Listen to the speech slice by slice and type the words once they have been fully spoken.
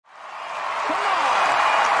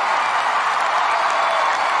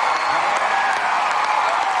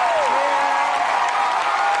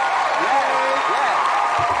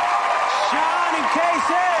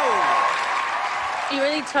You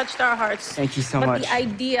really touched our hearts. Thank you so much. But the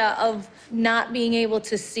idea of not being able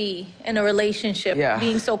to see in a relationship,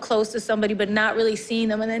 being so close to somebody but not really seeing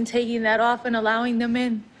them, and then taking that off and allowing them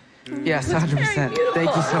in. Yes, 100%.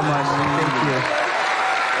 Thank you so much. Thank you.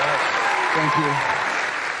 Thank you.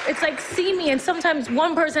 It's like, see me, and sometimes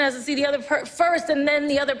one person has to see the other first, and then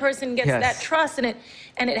the other person gets that trust, and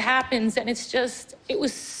it happens, and it's just, it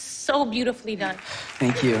was so beautifully done.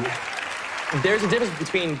 Thank you. There's a difference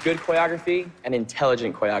between good choreography and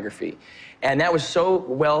intelligent choreography. And that was so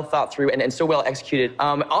well thought through and so well executed.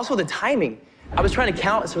 Also, the timing. I was trying to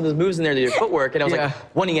count some of those moves in there, your footwork, and I was like,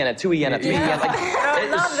 1 Iana, 2 Iana, 3 Iana. Like, I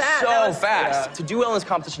love that. So fast. To do well in this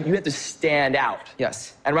competition, you have to stand out.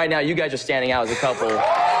 Yes. And right now, you guys are standing out as a couple.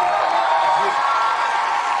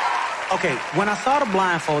 Okay, when I saw the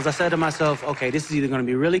blindfolds, I said to myself, okay, this is either gonna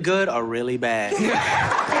be really good or really bad. Me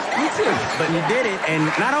too. But you did it, and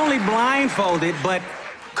not only blindfolded, but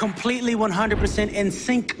completely 100% in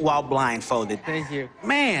sync while blindfolded. Thank you.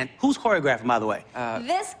 Man, who's choreographing, by the way?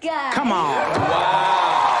 This guy. Come on.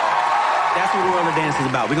 Wow. That's what the world of dance is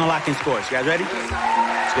about. We're gonna lock in scores. You guys ready?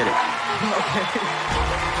 Let's get it.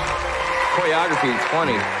 Choreography,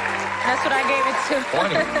 20. That's what I gave it to.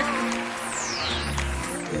 20.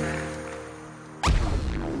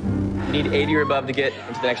 You need 80 or above to get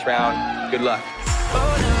into the next round. Good luck. Oh,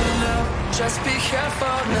 no, no, just be careful,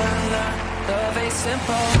 no, no. Love ain't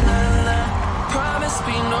simple, no, no. Promise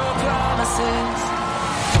me no promises.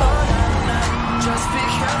 Oh, no, no, just be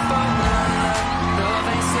careful, no, no.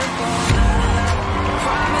 Love ain't simple, no, no.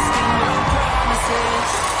 Promise me no promises.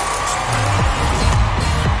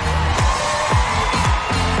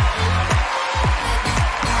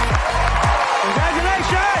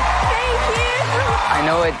 Congratulations! Thank you. I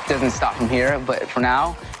know it doesn't stop from here, but for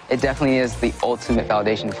now, it definitely is the ultimate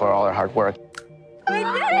validation for all our hard work. We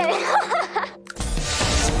did it!